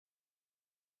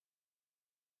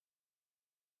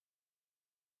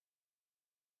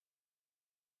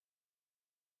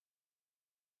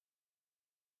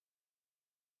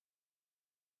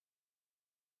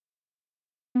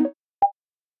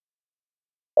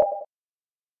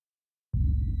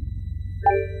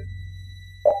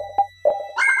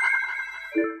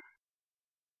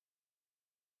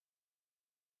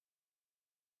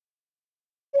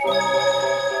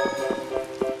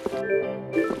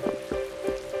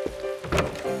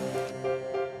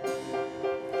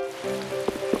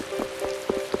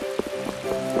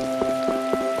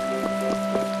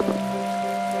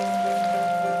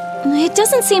It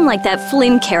doesn't seem like that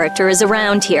Flynn character is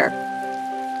around here.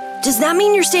 Does that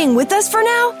mean you're staying with us for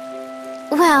now?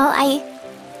 Well,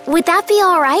 would that be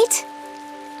all right?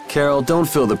 Carol, don't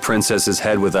fill the princess's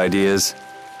head with ideas.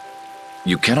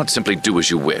 You cannot simply do as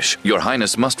you wish. Your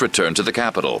Highness must return to the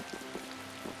capital.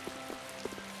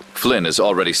 Flynn is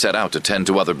already set out to tend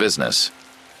to other business.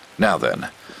 Now then,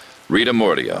 Rita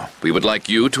Mordia, we would like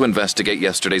you to investigate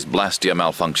yesterday's Blastia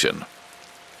malfunction.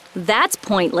 That's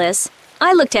pointless.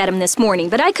 I looked at him this morning,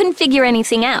 but I couldn't figure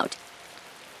anything out.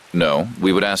 No,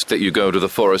 we would ask that you go to the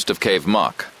forest of Cave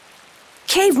Mock.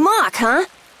 Cave Mock, huh?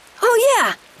 Oh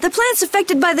yeah, the plants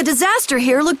affected by the disaster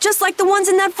here look just like the ones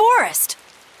in that forest.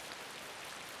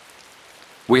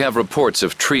 We have reports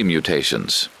of tree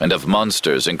mutations, and of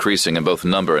monsters increasing in both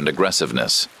number and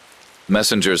aggressiveness.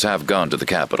 Messengers have gone to the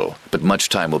capital, but much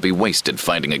time will be wasted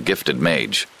finding a gifted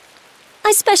mage.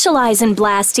 I specialize in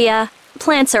Blastia.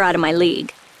 Plants are out of my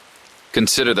league.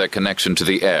 Consider that connection to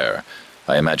the air.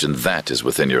 I imagine that is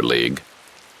within your league.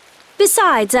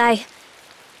 Besides,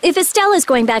 if Estella's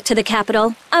going back to the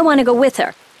capital, I want to go with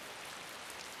her.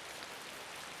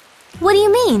 What do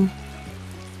you mean?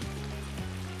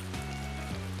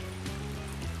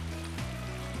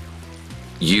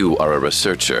 You are a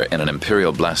researcher in an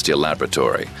Imperial Blastia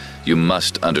laboratory. You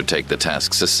must undertake the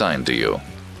tasks assigned to you.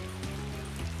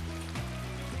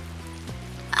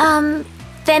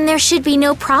 Then there should be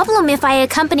no problem if I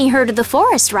accompany her to the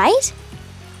forest, right?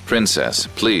 Princess,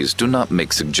 please do not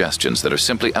make suggestions that are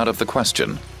simply out of the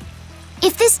question.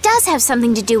 If this does have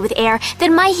something to do with air,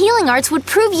 then my healing arts would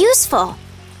prove useful.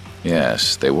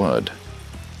 Yes, they would.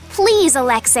 Please,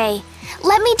 Alexei,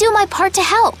 let me do my part to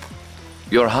help.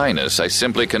 Your Highness, I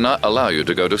simply cannot allow you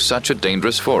to go to such a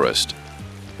dangerous forest.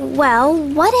 Well,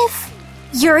 what if...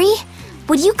 Yuri,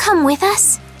 would you come with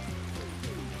us?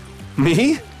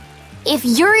 Me? If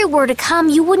Yuri were to come,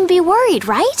 you wouldn't be worried,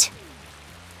 right?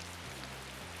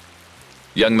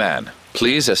 Young man,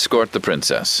 please escort the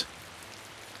princess.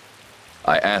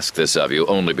 I ask this of you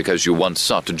only because you once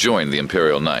sought to join the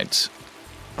Imperial Knights.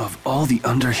 Of all the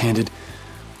underhanded,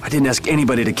 I didn't ask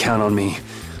anybody to count on me.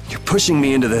 You're pushing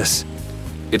me into this.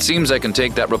 It seems I can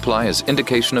take that reply as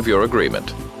indication of your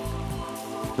agreement.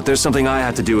 But there's something I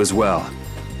have to do as well.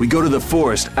 We go to the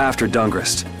forest after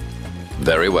Dungrist.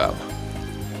 Very well.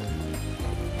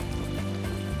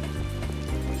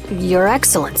 Your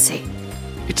Excellency.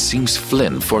 It seems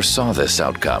Flynn foresaw this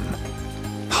outcome.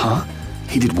 Huh?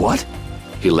 He did what?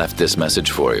 He left this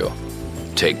message for you.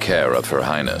 Take care of Her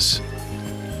Highness.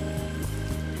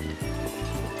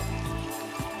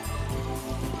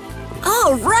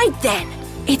 All right then.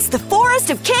 It's the forest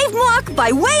of Cave Mock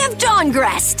by way of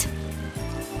Dawngrest.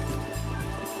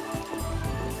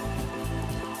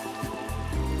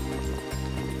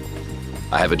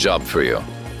 I have a job for you.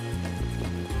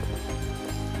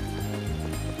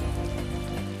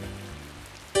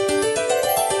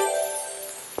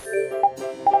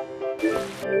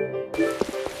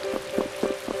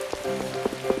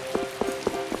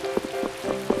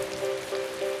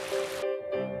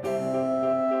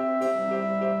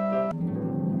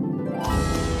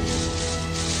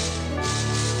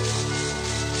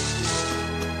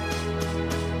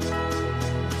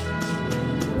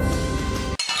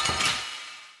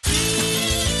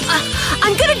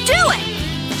 I'm gonna do it!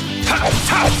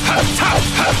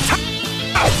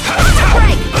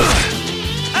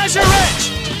 Azure Edge!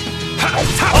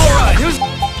 Alright, who's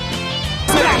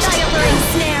Crash my alluring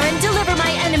snare and deliver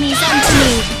my enemies unto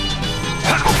me!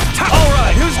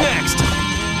 Alright, who's next?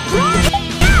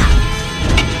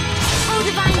 Oh,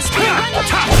 divine spirit, run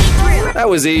my enemy through! That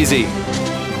was easy.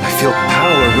 I feel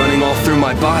power running all through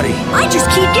my body. I just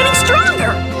keep getting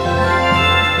stronger!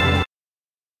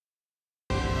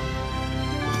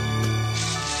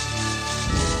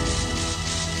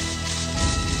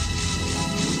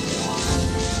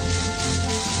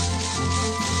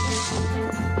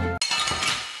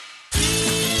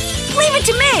 Leave it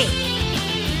to me!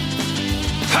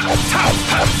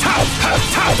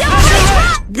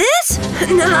 This?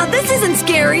 Nah, this isn't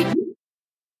scary.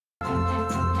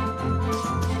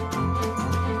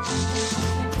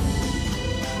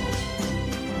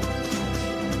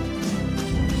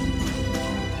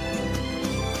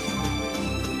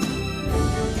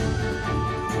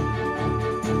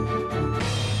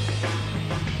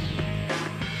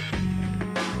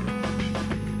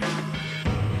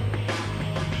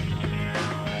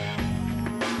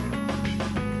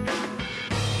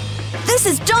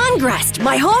 This is Dongrest,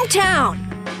 my hometown.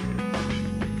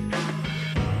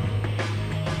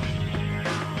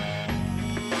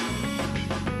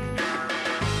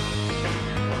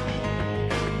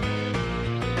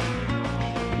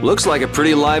 Looks like a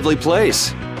pretty lively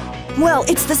place. Well,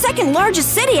 it's the second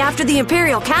largest city after the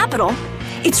Imperial capital.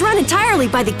 It's run entirely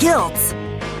by the guilds.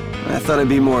 I thought it'd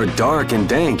be more dark and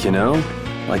dank, you know?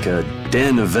 Like a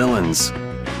den of villains.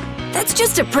 That's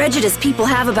just a prejudice people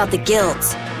have about the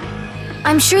guilds.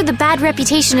 I'm sure the bad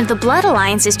reputation of the Blood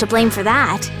Alliance is to blame for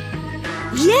that.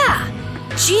 Yeah.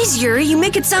 Jeez, Yuri, you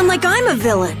make it sound like I'm a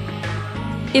villain.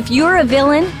 If you're a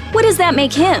villain, what does that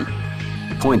make him?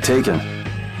 Point taken.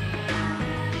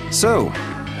 So,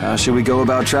 how should we go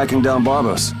about tracking down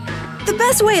Barbos? The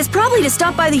best way is probably to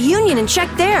stop by the Union and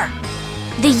check there.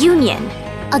 The Union,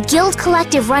 a guild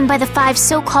collective run by the 5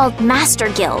 so-called Master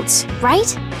Guilds,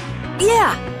 right?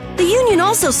 Yeah, the Union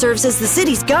also serves as the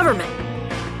city's government.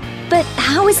 But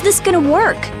how is this gonna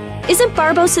work? Isn't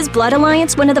Barbos' Blood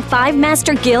Alliance one of the 5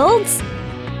 Master Guilds?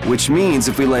 Which means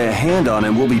if we lay a hand on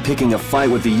him, we'll be picking a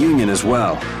fight with the Union as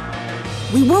well.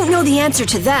 We won't know the answer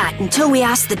to that until we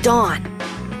ask the Dawn.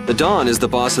 The Dawn is the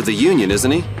boss of the Union, isn't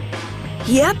he?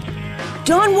 Yep.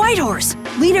 Dawn Whitehorse,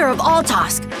 leader of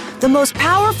Altosk, the most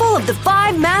powerful of the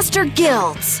 5 Master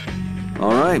Guilds.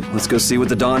 All right, let's go see what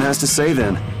the Dawn has to say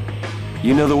then.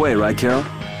 You know the way, right, Carol?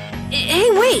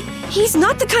 Hey, wait! He's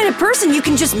not the kind of person you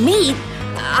can just meet.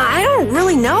 I don't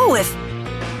really know if...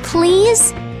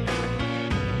 Please?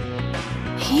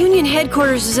 Union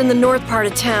headquarters is in the north part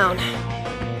of town.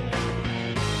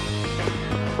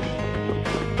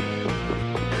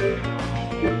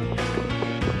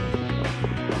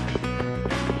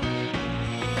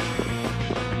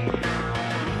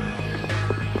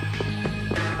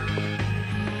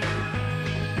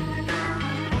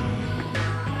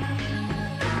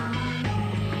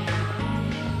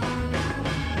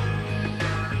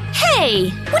 Hey,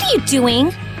 what are you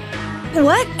doing?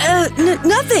 What?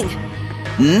 Nothing.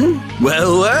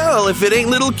 Well, if it ain't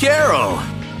little Carol.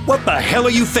 What the hell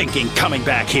are you thinking coming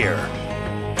back here?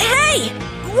 Hey!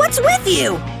 What's with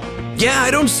you? Yeah, I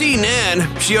don't see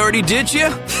Nan. She already ditched you?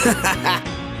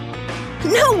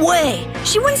 No way!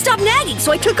 She wouldn't stop nagging,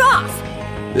 so I took off.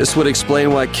 This would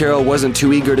explain why Carol wasn't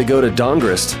too eager to go to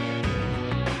Dongrest.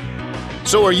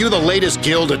 So are you the latest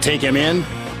guild to take him in?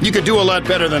 You could do a lot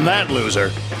better than that,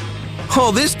 loser.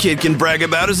 All this kid can brag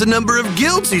about is the number of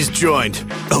guilds he's joined.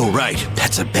 Oh, right.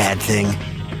 That's a bad thing.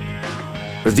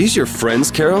 Are these your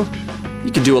friends, Carol?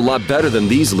 You can do a lot better than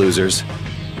these losers.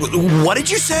 What did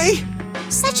you say?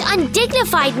 Such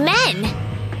undignified men!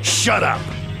 Shut up!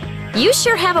 You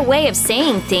sure have a way of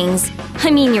saying things.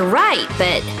 I mean, you're right,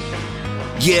 but...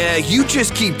 Yeah, you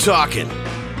just keep talking.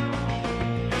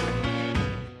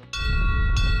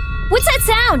 What's that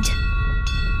sound?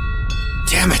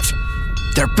 Damn it.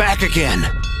 They're back again.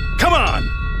 Come on!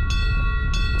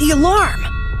 The alarm!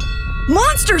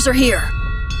 Monsters are here!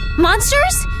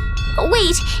 Monsters?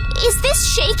 Wait, is this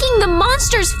shaking the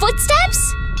monsters'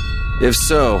 footsteps? If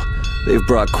so, they've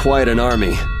brought quite an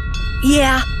army.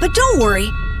 Yeah, but don't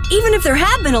worry. Even if there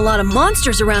have been a lot of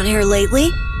monsters around here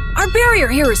lately, our barrier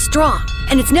here is strong,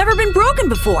 and it's never been broken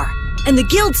before. And the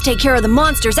guilds take care of the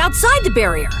monsters outside the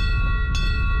barrier.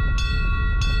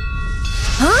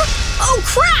 Huh? Oh,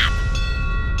 crap!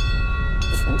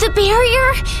 The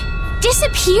barrier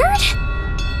disappeared?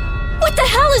 What the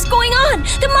hell is going on?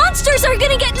 The monsters are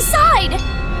gonna get inside!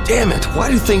 Damn it, why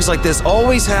do things like this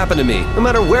always happen to me, no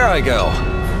matter where I go?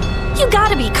 You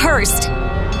gotta be cursed.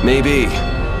 Maybe.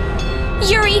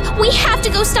 Yuri, we have to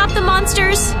go stop the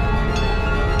monsters!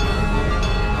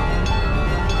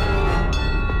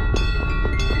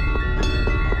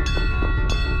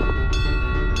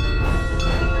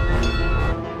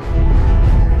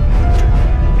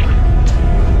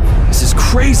 This is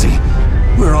crazy.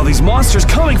 Where are all these monsters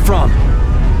coming from?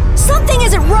 Something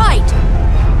isn't right!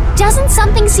 Doesn't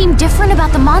something seem different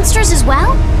about the monsters as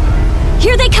well?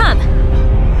 Here they come!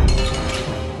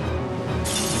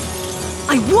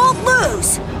 I won't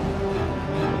lose!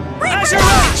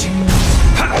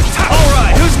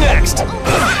 Alright, who's next?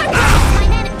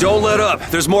 Don't let up,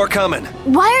 there's more coming.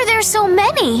 Why are there so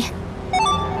many?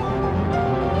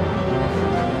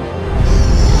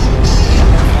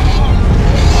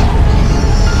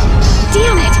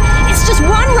 Damn it! It's just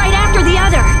one right after the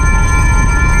other!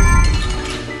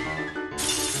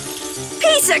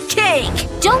 Piece of cake!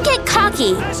 Don't get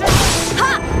cocky.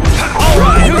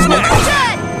 Alright, who's next?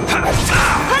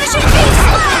 Punishing beast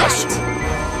slash!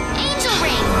 Angel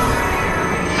ring.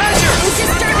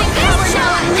 Disturbing power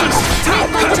now unleashed!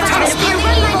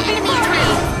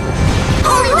 Alright!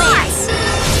 Alright!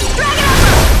 Dragon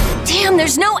over! Damn,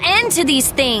 there's no end to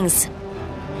these things.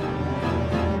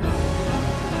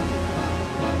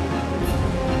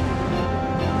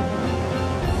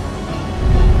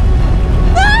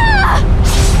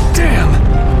 Damn!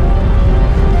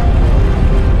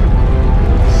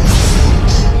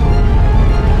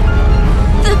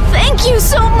 Thank you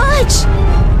so much!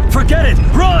 Forget it!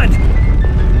 Run!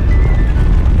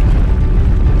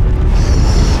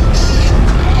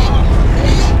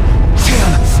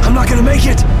 Damn! I'm not gonna make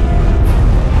it!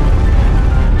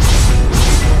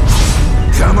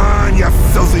 Come on, you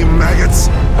filthy maggots!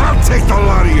 I'll take the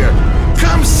lot of you!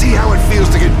 Come see how it feels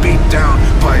to get beat down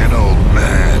by an old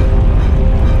man!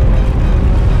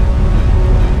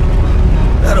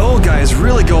 That old guy is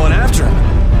really going after him.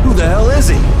 Who the hell is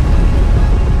he?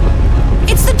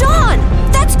 It's the Dawn!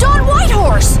 That's Dawn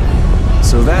Whitehorse!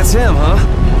 So that's him, huh?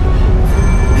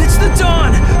 It's the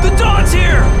Dawn! The Dawn's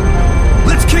here!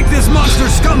 Let's kick this monster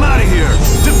scum out of here!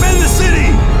 Defend the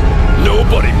city!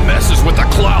 Nobody messes with the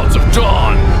clouds of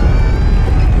dawn!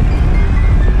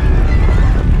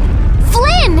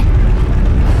 Flynn!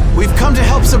 We've come to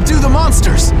help subdue the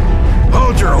monsters.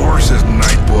 Hold your horses,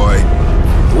 Night Boy.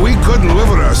 We couldn't live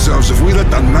with ourselves if we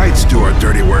let the Knights do our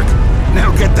dirty work.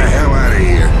 Now get the hell out of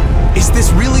here. Is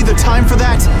this really the time for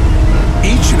that?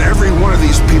 Each and every one of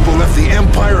these people left the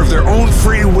Empire of their own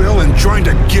free will and joined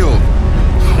a guild.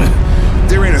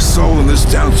 There ain't a soul in this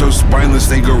town so spineless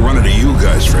they go running to you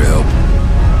guys for help.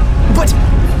 But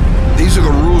These are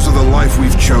the rules of the life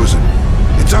we've chosen.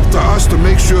 It's up to us to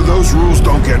make sure those rules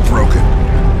don't get broken.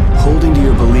 Holding to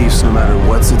your beliefs no matter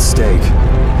what's at stake.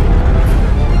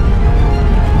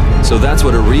 So that's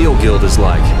what a real guild is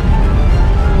like.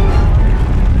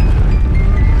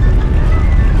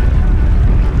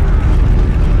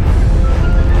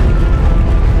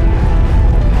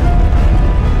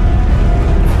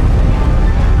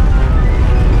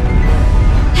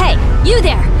 Hey, you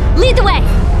there! Lead the way!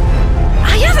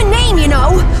 I have a name, you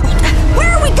know! Where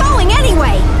are we going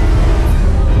anyway?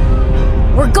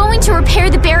 We're going to repair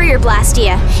the barrier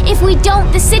Blastia. If we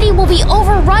don't, the city will be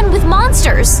overrun with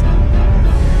monsters.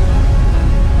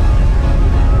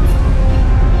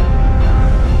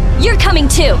 You're coming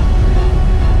too!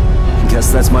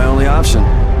 Guess that's my only option.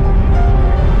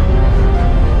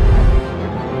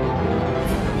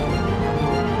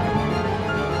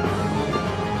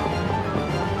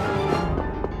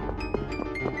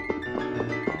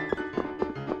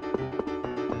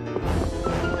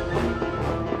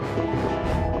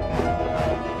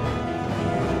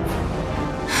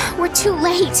 We're too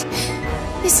late.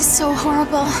 This is so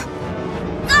horrible.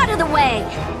 Out of the way!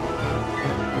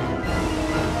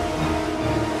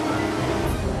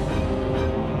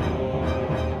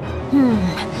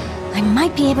 I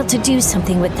might be able to do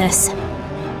something with this.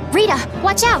 Rita,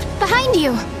 watch out! Behind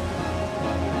you!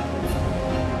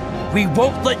 We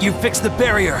won't let you fix the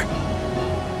barrier!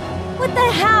 What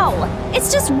the hell?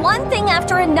 It's just one thing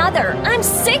after another. I'm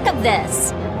sick of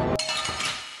this.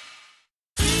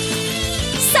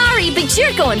 Sorry, but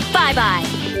you're going bye-bye.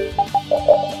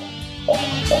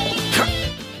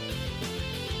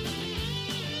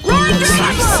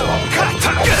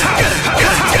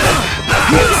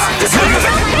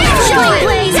 Showing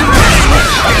blaze!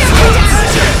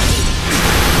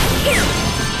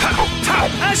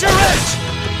 Azure Edge!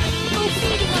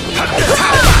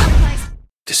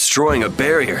 Destroying a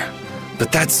barrier.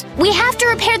 But that's... We have to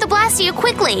repair the Blastia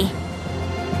quickly.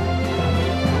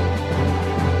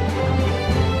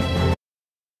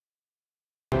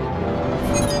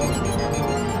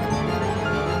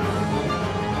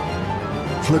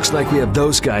 Looks like we have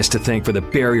those guys to thank for the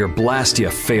barrier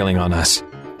Blastia failing on us.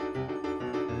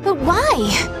 But why?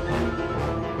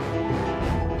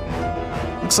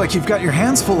 Looks like you've got your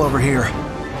hands full over here.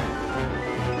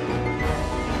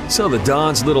 So the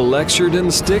Don's little lecture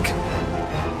didn't stick?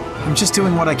 I'm just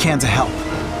doing what I can to help.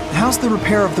 How's the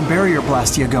repair of the barrier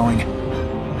Blastia going?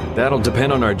 That'll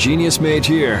depend on our genius mage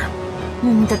here.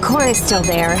 The core is still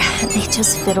there. They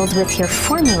just fiddled with your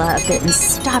formula a bit and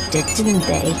stopped it, didn't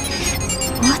they?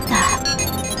 What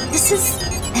the? This is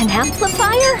an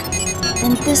amplifier?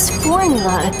 And this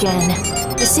formula again.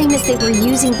 The same as they were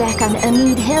using back on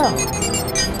Amid Hill.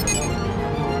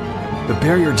 The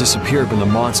barrier disappeared when the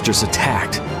monsters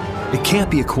attacked. It can't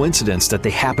be a coincidence that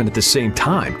they happened at the same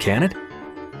time, can it?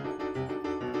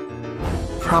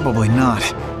 Probably not.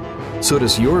 So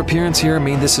does your appearance here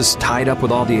mean this is tied up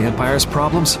with all the Empire's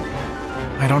problems?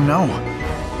 I don't know.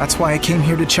 That's why I came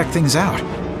here to check things out.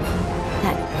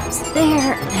 That goes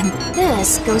there, and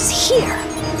this goes here.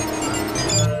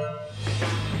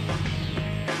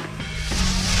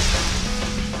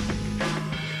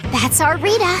 That's our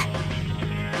Rita.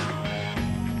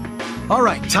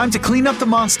 Alright, time to clean up the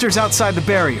monsters outside the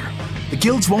barrier. The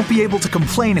guilds won't be able to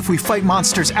complain if we fight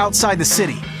monsters outside the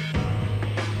city.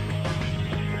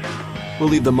 We'll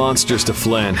leave the monsters to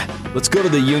Flynn. Let's go to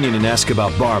the Union and ask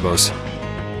about Barbos.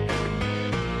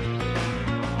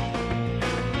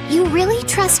 You really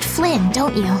trust Flynn,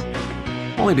 don't you?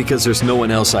 Only because there's no one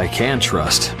else I can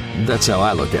trust. That's how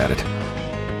I look at it.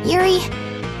 Yuri,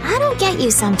 I don't get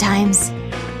you sometimes.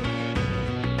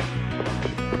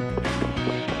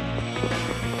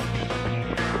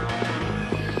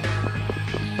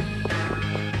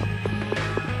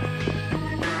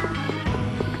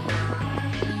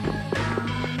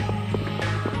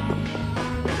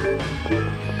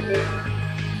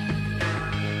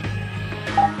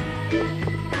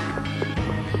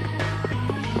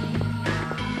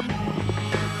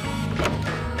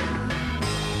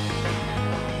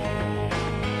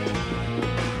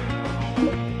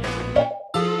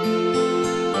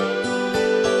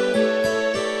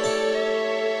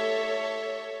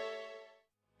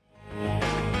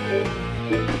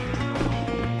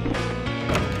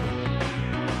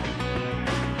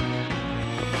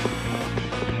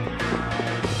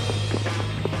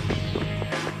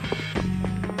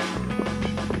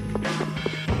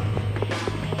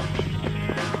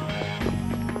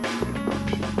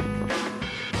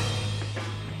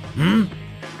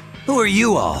 Who are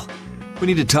you all? We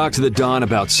need to talk to the Dawn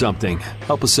about something.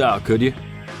 Help us out, could you?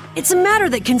 It's a matter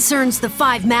that concerns the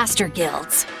 5 Master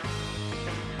Guilds.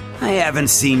 I haven't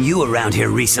seen you around here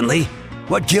recently.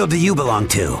 What guild do you belong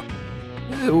to?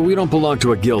 We don't belong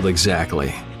to a guild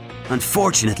exactly.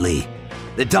 Unfortunately,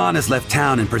 the Dawn has left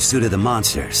town in pursuit of the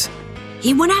monsters.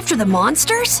 He went after the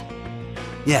monsters?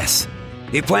 Yes.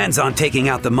 He plans on taking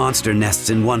out the monster nests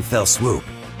in one fell swoop.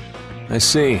 I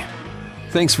see.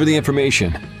 Thanks for the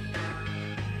information.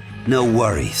 No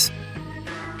worries.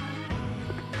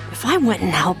 If I went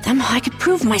and helped them, I could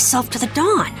prove myself to the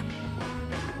Dawn.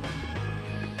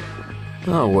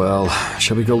 Oh well,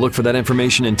 shall we go look for that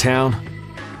information in town?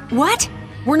 What?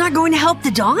 We're not going to help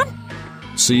the Dawn?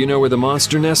 So you know where the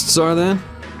monster nests are then?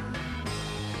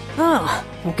 Oh,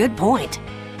 good point.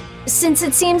 Since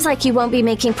it seems like you won't be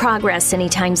making progress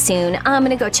anytime soon, I'm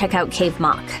gonna go check out Cave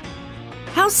Mock.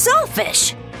 How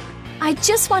selfish! I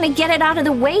just want to get it out of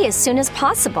the way as soon as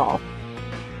possible.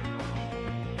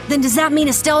 Then does that mean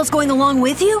Estelle's going along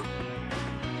with you?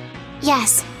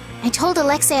 Yes, I told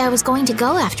Alexei I was going to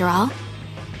go after all.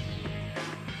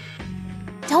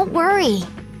 Don't worry.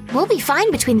 We'll be fine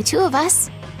between the two of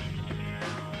us.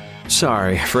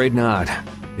 Sorry, afraid not.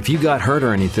 If you got hurt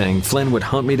or anything, Flynn would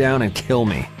hunt me down and kill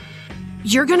me.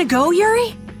 You're gonna go,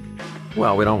 Yuri?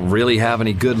 Well, we don't really have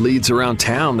any good leads around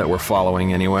town that we're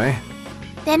following anyway.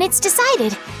 Then it's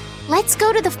decided. Let's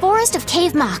go to the forest of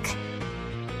Cave Mock.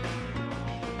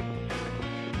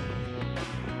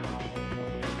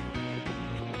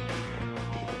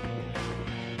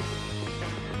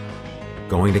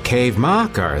 Going to Cave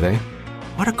Mock, are they?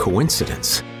 What a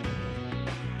coincidence.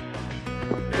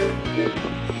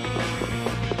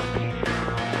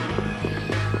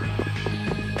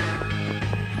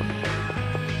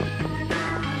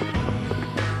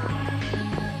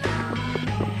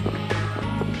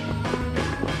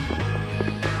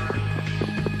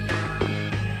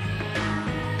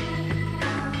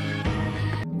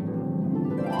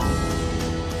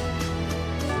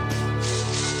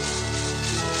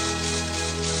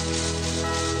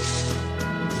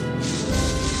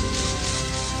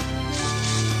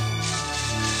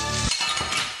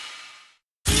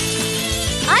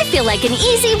 I feel like an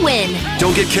easy win.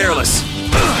 Don't get careless.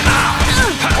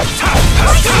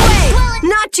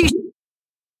 Not too.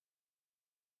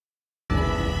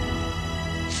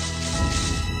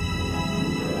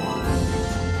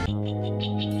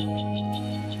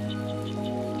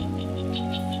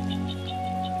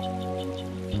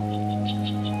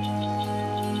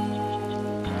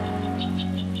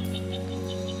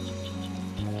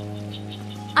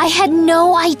 I had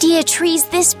no idea trees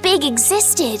this big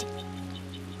existed.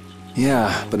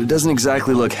 Yeah, but it doesn't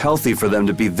exactly look healthy for them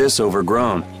to be this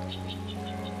overgrown.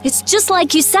 It's just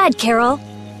like you said, Carol.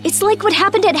 It's like what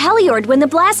happened at Heliord when the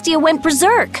Blastia went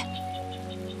berserk.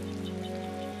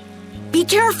 Be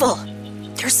careful!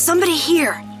 There's somebody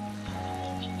here.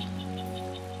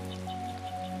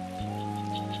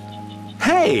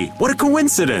 Hey, what a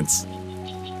coincidence!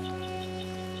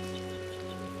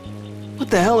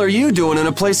 What the hell are you doing in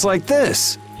a place like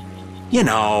this? You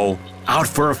know, out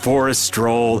for a forest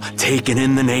stroll, taking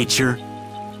in the nature.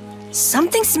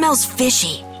 Something smells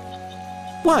fishy.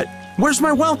 What? Where's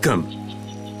my welcome?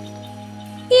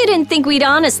 You didn't think we'd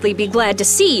honestly be glad to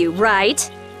see you,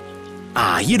 right?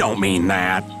 Ah, you don't mean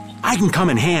that. I can come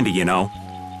in handy, you know.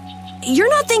 you're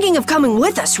not thinking of coming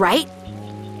with us, right?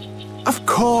 Of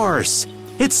course.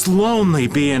 It's lonely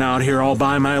being out here all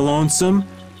by my lonesome.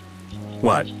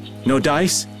 What? No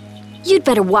dice? You'd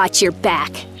better watch your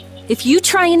back. If you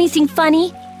try anything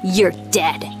funny, you're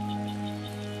dead.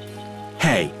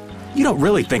 Hey, you don't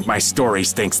really think my story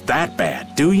stinks that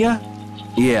bad, do ya?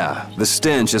 Yeah, the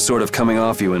stench is sort of coming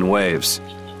off you in waves.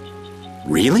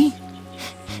 Really?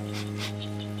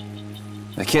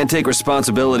 I can't take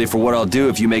responsibility for what I'll do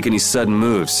if you make any sudden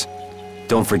moves.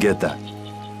 Don't forget that.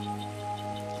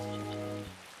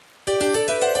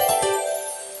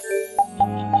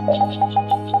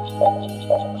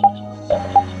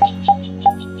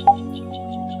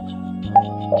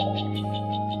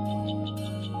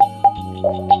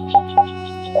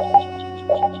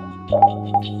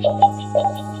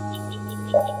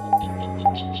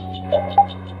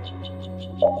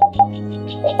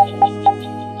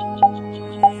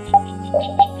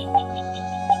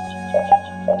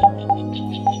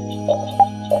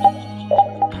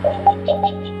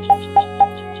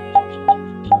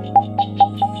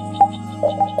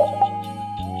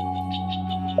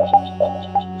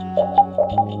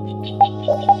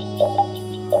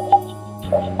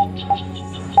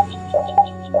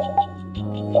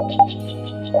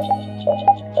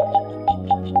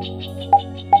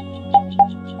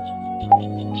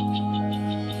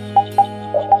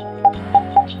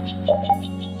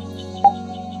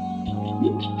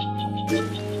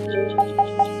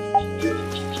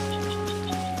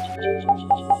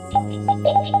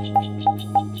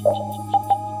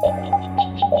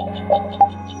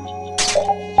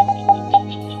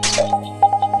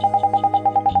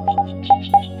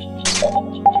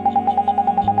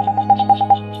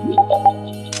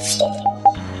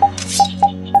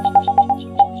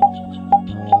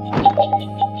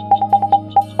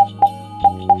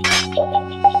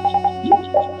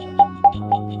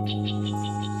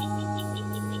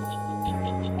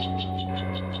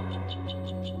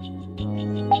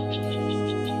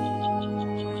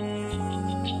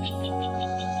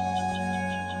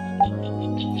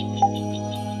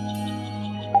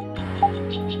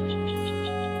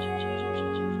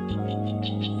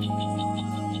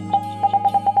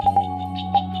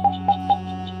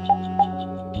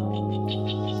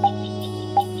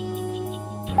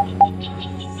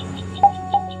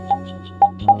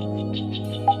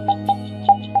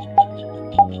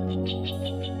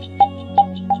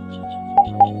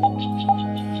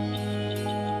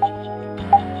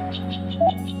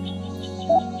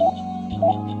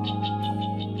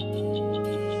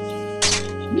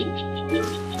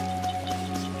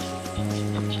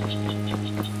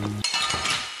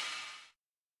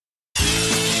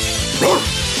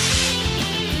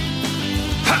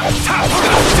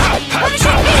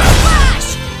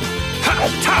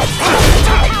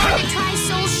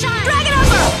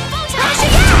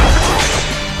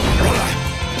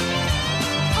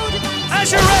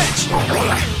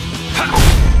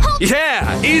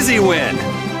 Yeah, easy win!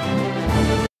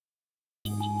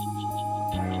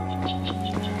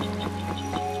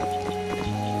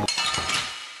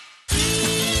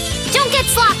 Don't get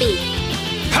sloppy!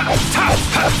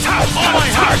 All my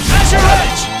heart! That's your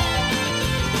edge!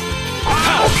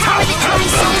 Power that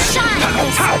turns soul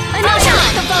shines! Enough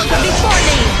talk about the before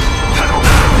me!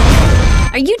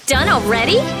 Are you done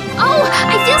already? Oh,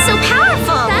 I feel so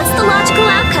powerful! That's the logical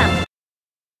outcome.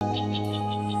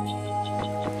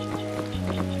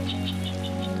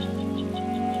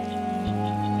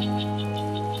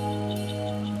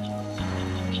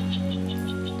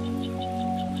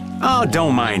 Oh,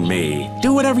 don't mind me.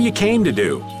 Do whatever you came to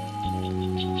do.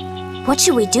 What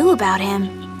should we do about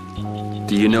him?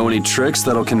 Do you know any tricks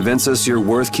that'll convince us you're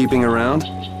worth keeping around?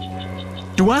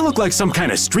 Do I look like some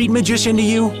kind of street magician to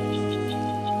you?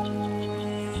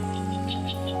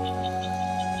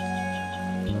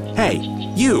 Hey,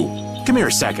 you! Come here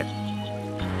a second.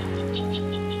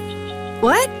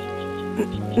 What?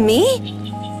 Me?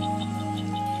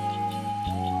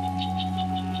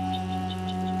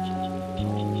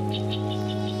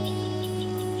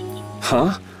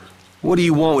 Huh? What do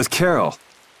you want with Carol?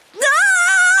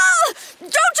 Ah!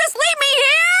 Don't just leave me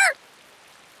here!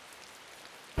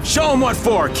 Show him what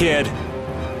for, kid!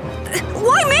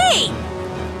 Why me?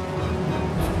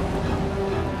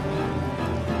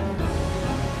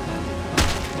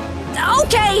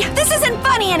 Okay, this isn't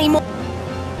funny anymore.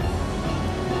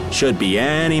 Should be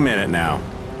any minute now.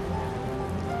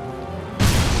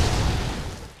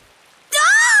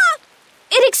 Ah!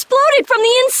 It exploded from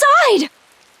the inside!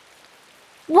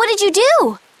 What did you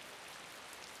do?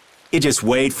 You just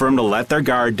wait for them to let their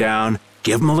guard down,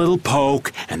 give them a little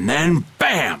poke, and then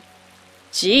BAM!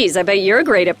 Jeez, I bet you're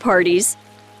great at parties.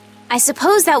 I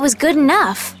suppose that was good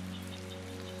enough.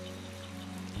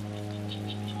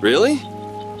 Really?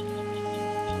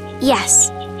 Yes.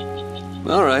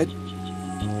 All right.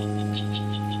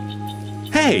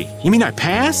 Hey, you mean I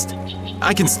passed?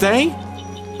 I can stay?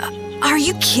 Are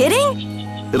you kidding?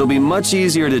 It'll be much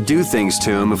easier to do things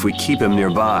to him if we keep him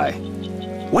nearby.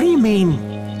 What do you mean,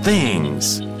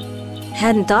 things?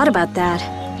 Hadn't thought about that.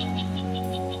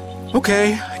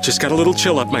 Okay, I just got a little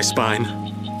chill up my spine.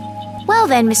 Well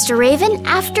then, Mr. Raven,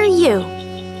 after you.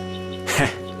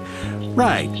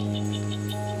 Right.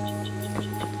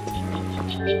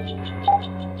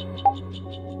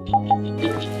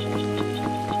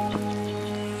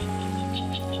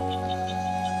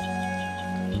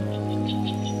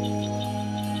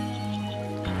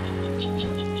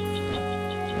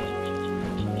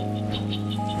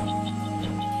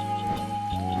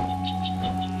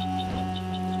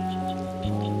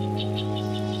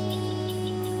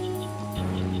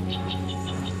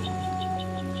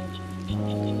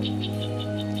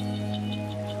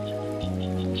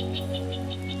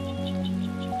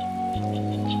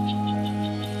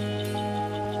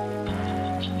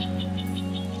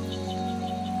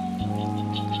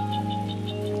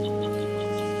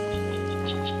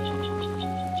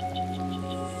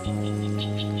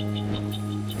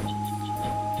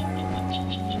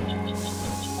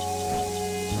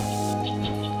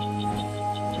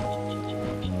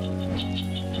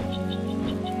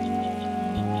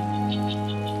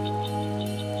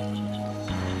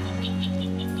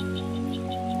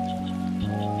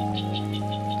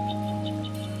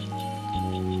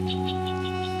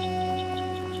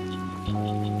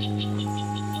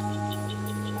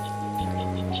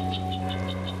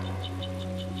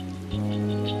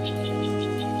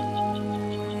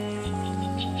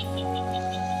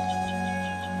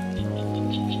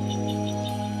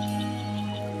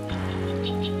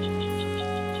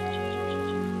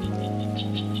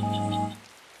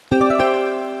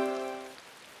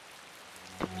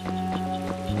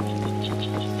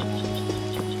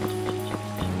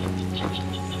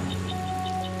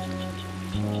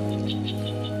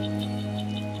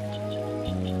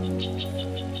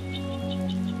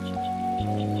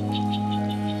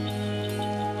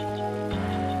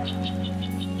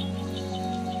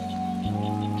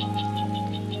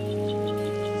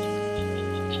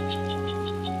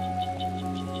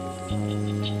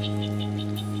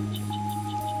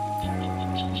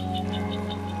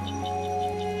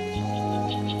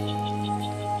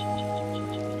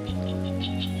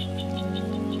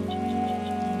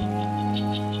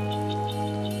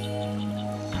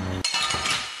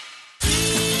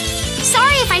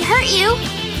 If I hurt you.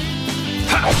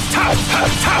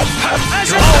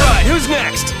 Alright, who's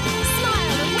next?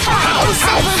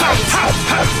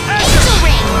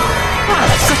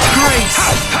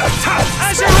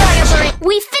 Angel Ring.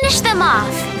 We finished them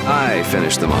off. I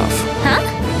finished them off. Huh?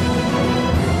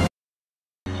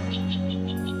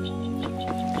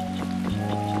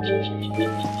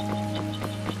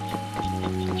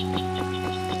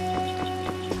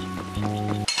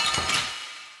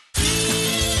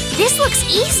 This looks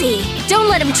easy. Don't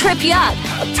let him trip you up.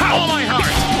 All my heart!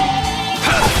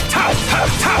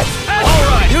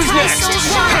 Alright, who's next?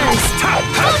 Howl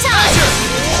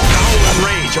and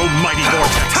rage, oh mighty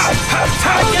vortex!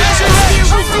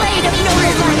 A blade of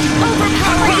northern light,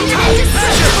 overpowering and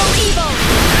indestructible evil.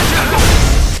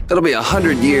 It'll be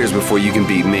 100 years before you can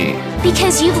beat me.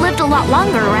 Because you've lived a lot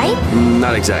longer, right?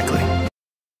 Not exactly.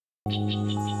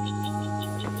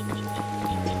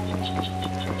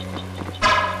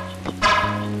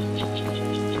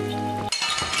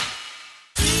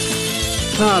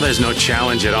 Oh, there's no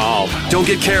challenge at all. Don't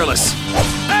get careless.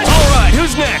 Alright,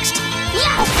 who's next?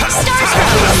 Yeah!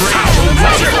 Starstruck!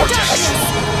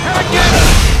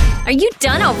 Are you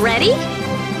done already?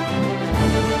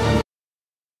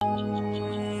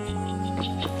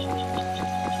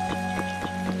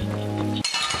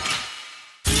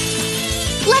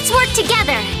 Let's work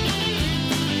together!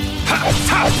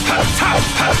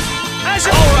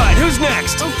 Alright, who's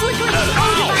next? Oh, flickering divine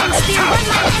spear, run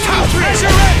my enemy through! Azure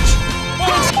Edge!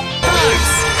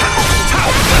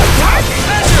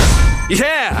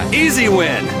 Yeah, easy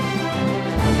win.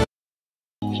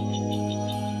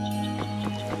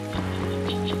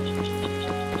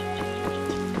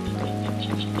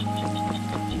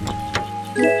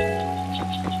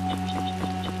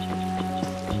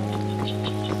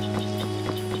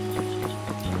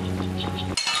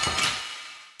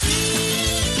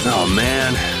 Oh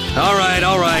man. All right,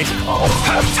 all right.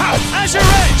 Azure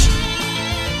Edge!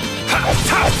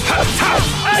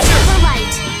 Silver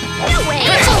light! No way!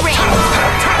 Angel ring!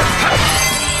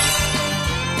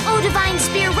 Oh, divine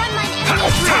spear, run mine enemy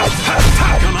through!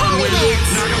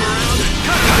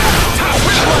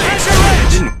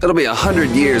 It'll be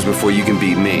 100 years before you can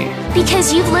beat me.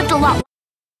 Because you've lived a lot.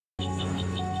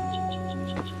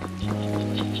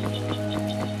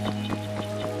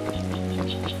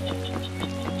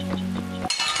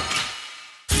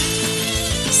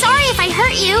 Sorry if I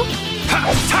hurt you.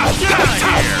 Get out of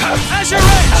here! Azure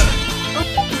Edge!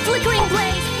 Flickering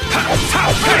blaze.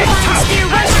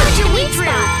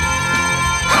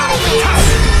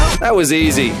 That was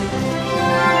easy.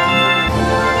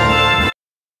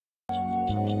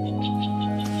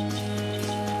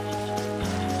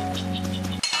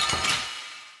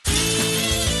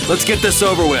 Let's get this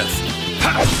over with.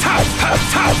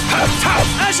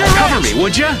 Azure Edge! Cover me,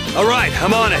 would ya? All right,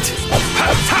 I'm on it.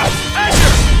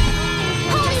 Azure!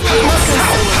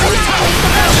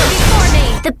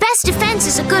 The best defense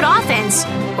is a good offense.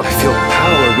 I feel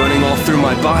power running all through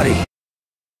my body.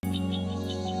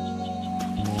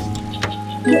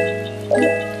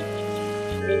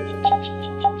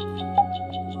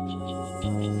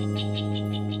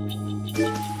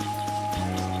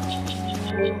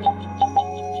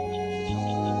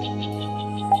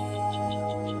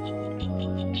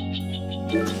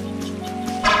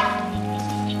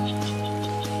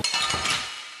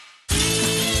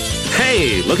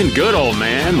 Hey, looking good, old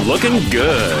man. Looking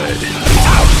good.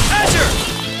 Azure!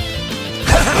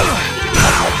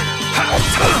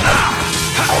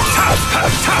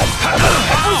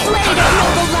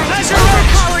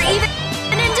 Overpower even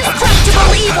an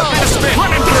indestructible evil!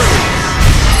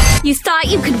 You thought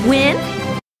you could win?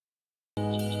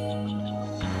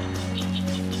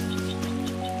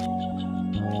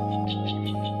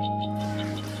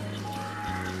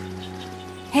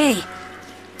 Hey,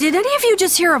 did any of you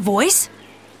just hear a voice?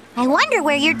 I wonder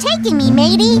where you're taking me,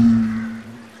 matey.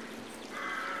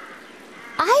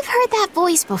 I've heard that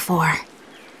voice before.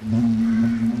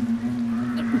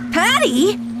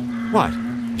 Patty? What?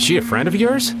 Is she a friend of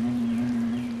yours?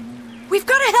 We've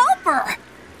got to help her!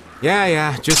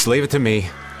 Yeah, just leave it to me.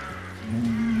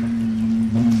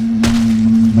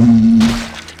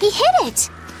 He hit it.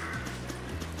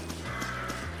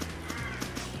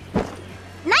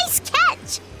 Nice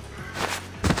catch.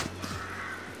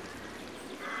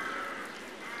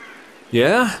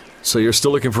 Yeah? So you're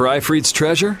still looking for Ifried's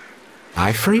treasure?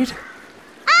 Ifried?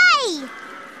 Aye.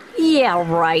 Yeah,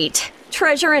 right.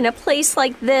 Treasure in a place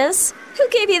like this? Who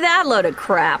gave you that load of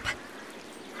crap?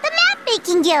 The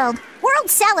Map-Making Guild. World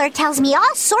Cellar tells me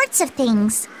all sorts of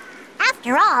things.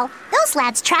 After all, those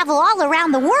lads travel all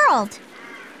around the world.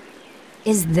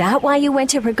 Is that why you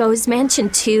went to Rigaud's mansion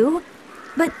too?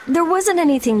 But there wasn't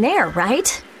anything there,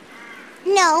 right?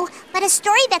 No, but a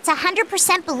story that's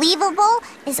 100% believable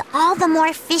is all the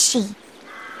more fishy.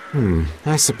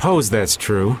 I suppose that's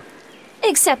true.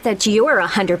 Except that you're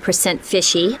 100%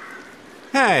 fishy.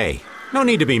 Hey, no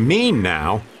need to be mean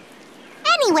now.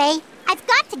 Anyway, I've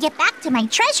got to get back to my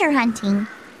treasure hunting.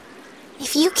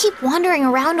 If you keep wandering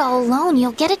around all alone,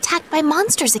 you'll get attacked by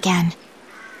monsters again.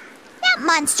 That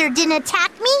monster didn't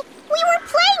attack me. We were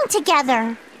playing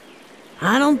together.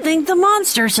 I don't think the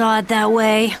monster saw it that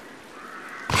way.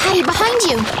 Patty, behind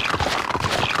you!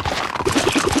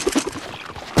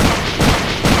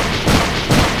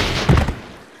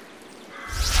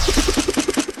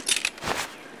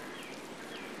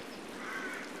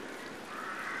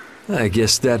 I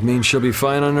guess that means she'll be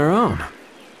fine on her own.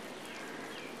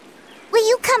 Will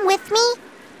you come with me?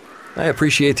 I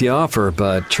appreciate the offer,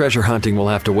 but treasure hunting will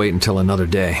have to wait until another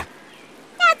day.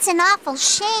 That's an awful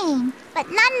shame. But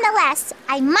nonetheless,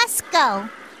 I must go.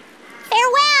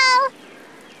 Farewell!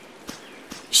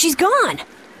 She's gone.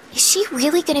 Is she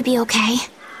really gonna be okay?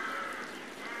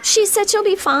 She said she'll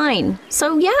be fine,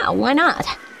 so yeah, why not?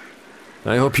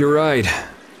 I hope you're right.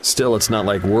 Still, it's not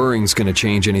like worrying's gonna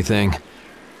change anything.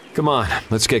 Come on,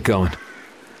 let's get going.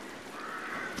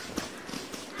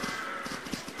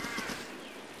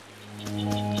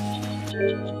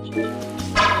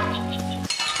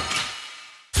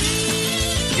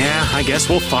 Yeah, I guess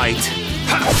we'll fight.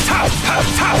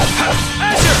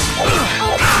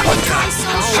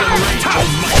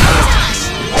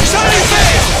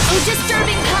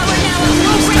 Disturbing power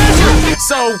now.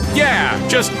 So, yeah,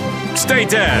 just stay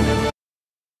dead.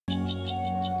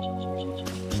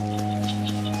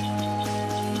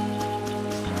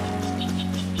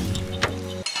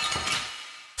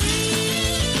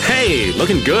 Hey,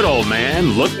 looking good, old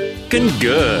man. Looking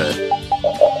good.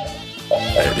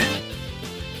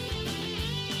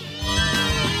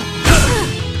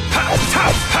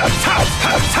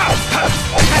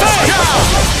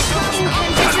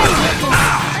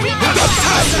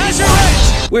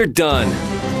 We're done.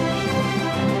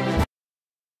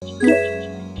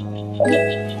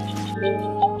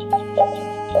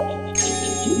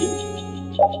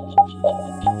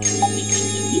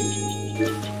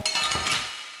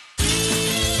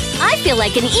 feel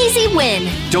like an easy win.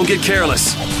 Don't get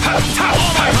careless.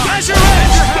 Azure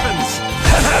Heavens!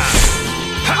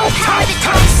 Oh, power that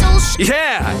drives souls.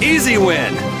 Yeah, easy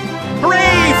win.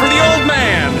 Hooray for the old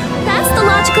man! That's the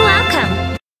logical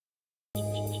outcome.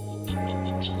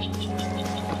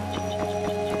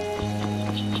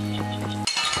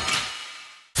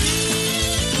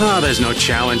 Oh, there's no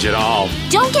challenge at all.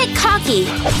 Don't get cocky.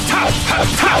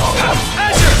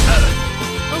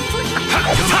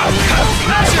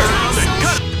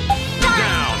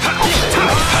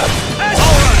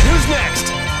 Alright, who's next?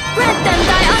 Grant them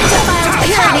thy undefiled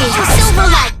purity.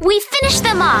 Silverlight. We finished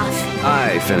them off.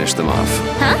 I finished them off.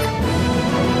 Huh?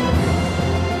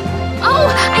 Oh,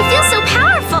 I feel so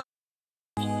powerful.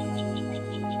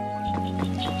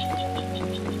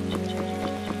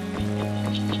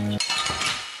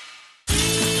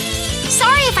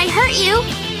 Sorry if I hurt you.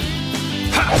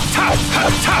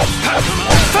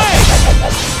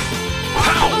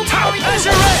 Azure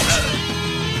Edge!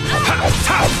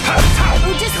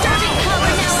 Oh, disturbing power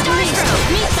now unleashed.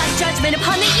 Meet thy judgment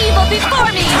upon the evil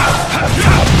before me.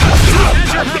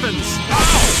 Azure Heavens!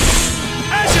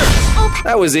 Azure!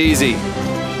 That was easy.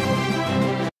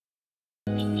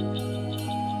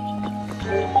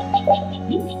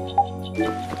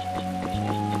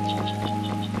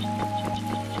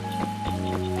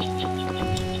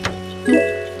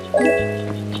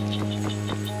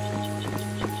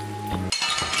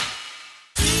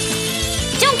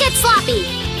 Don't get sloppy.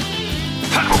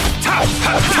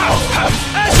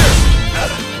 Azure!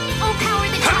 Oh, power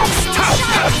that drives souls.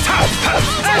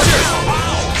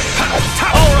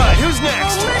 Alright, who's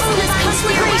next? Merciless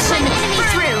conflagration. Enemy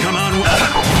through. Come on.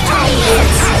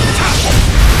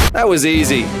 That was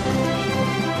easy.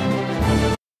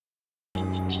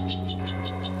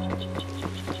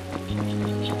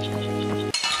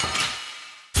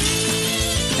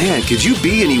 Man, could you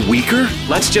be any weaker?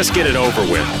 Let's just get it over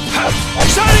with.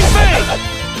 Shining Fang!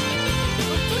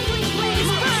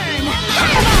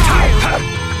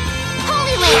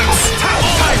 Holy Lance.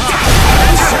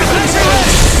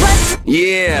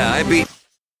 Yeah, I beat...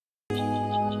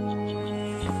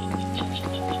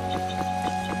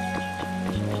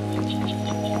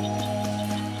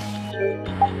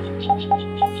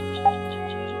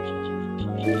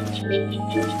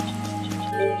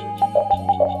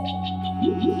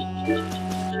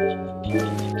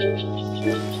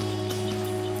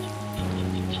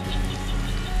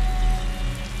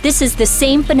 This is the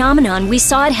same phenomenon we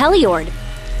saw at Heliord.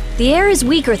 The air is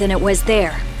weaker than it was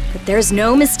there, but there's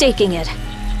no mistaking it.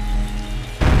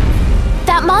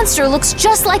 That monster looks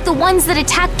just like the ones that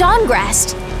attacked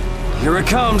Dawngrest. Here it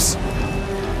comes.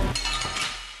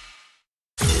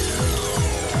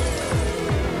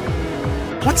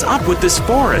 What's up with this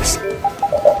forest?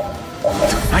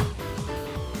 I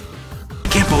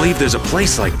can't believe there's a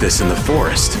place like this in the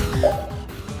forest.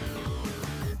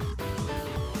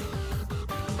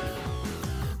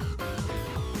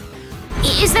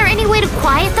 Is there any way to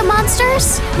quiet the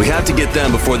monsters? We have to get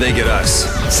them before they get us.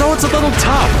 So it's a little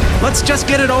tough. Let's just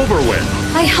get it over with.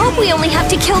 I hope we only have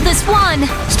to kill this one.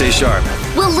 Stay sharp.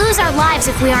 We'll lose our lives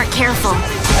if we aren't careful. Angel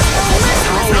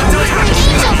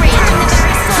Rage in the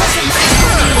very source of my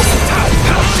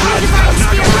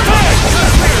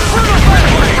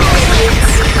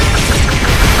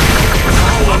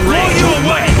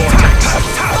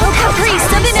Oh, caprice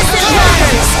of innocent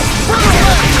waters!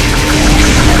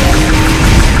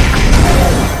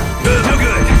 Good, you're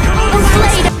good. Oh, blade of noble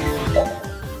light!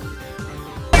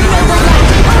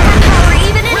 Overpower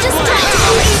even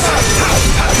indestructible evil!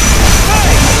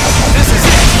 This is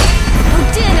it! Oh,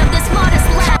 din of this modest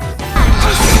lad!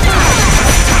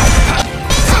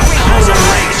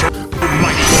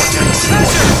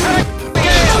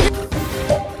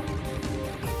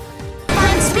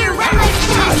 Fine spear, red light,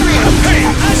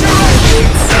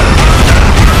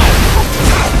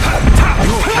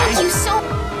 Thank you so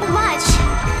much.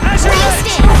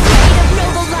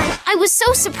 I was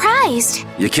so surprised.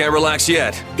 You can't relax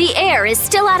yet. The air is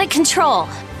still out of control.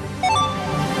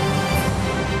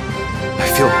 I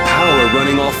feel power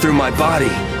running all through my body.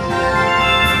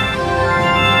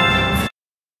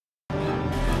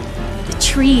 The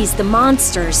trees, the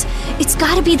monsters. It's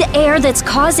gotta be the air that's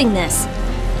causing this.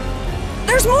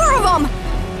 There's more of them!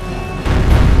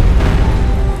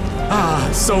 Ah,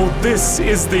 so this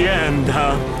is the end,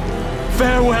 huh?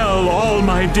 Farewell, all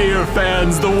my dear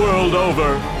fans the world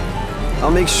over. I'll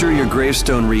make sure your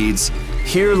gravestone reads,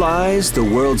 "Here lies the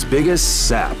world's biggest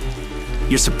sap."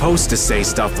 You're supposed to say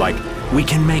stuff like, "We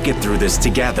can make it through this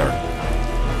together."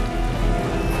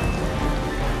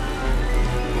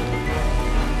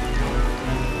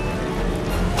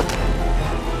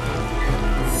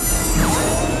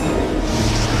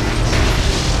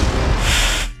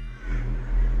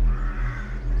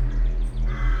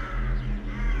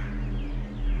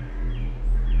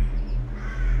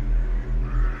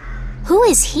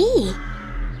 is he?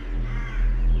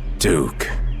 Duke.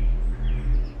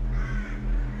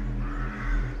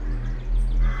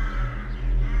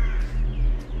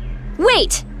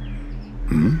 Wait!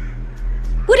 Hmm?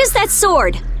 What is that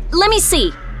sword? Let me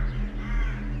see.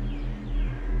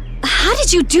 How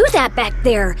did you do that back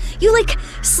there? You, like,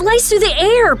 sliced through the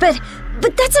air, but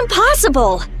that's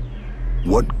impossible!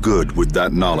 What good would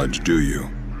that knowledge do you?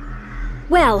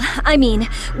 Well, I mean,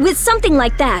 with something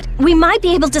like that, we might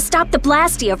be able to stop the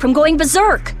Blastia from going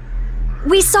berserk.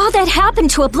 We saw that happen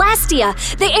to a Blastia.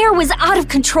 The air was out of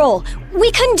control.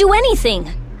 We couldn't do anything.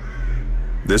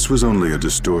 This was only a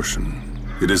distortion.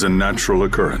 It is a natural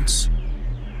occurrence.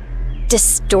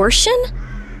 Distortion?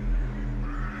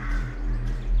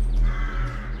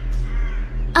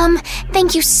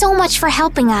 Thank you so much for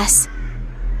helping us.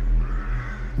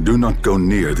 Do not go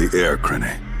near the air,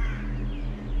 Krene.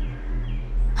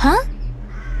 Huh?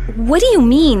 What do you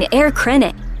mean, Air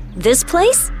Krene? This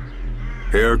place?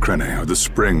 Air Krene are the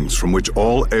springs from which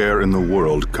all air in the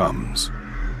world comes.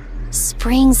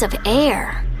 Springs of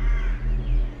air.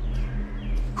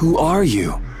 Who are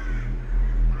you?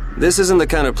 This isn't the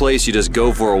kind of place you just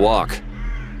go for a walk.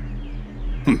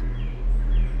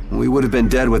 We would have been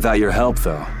dead without your help,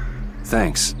 though.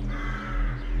 Thanks.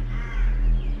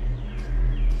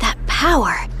 That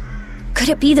power. Could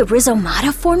it be the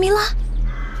Rizomata formula?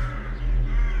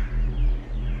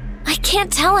 I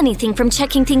can't tell anything from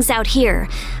checking things out here.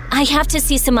 I have to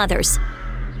see some others.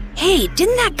 Hey,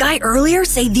 didn't that guy earlier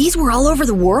say these were all over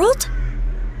the world?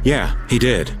 Yeah, he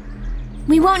did.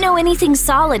 We won't know anything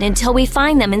solid until we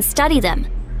find them and study them.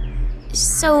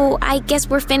 So, I guess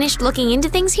we're finished looking into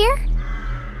things here?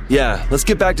 Yeah, let's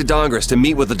get back to Dongris to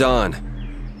meet with the Dawn.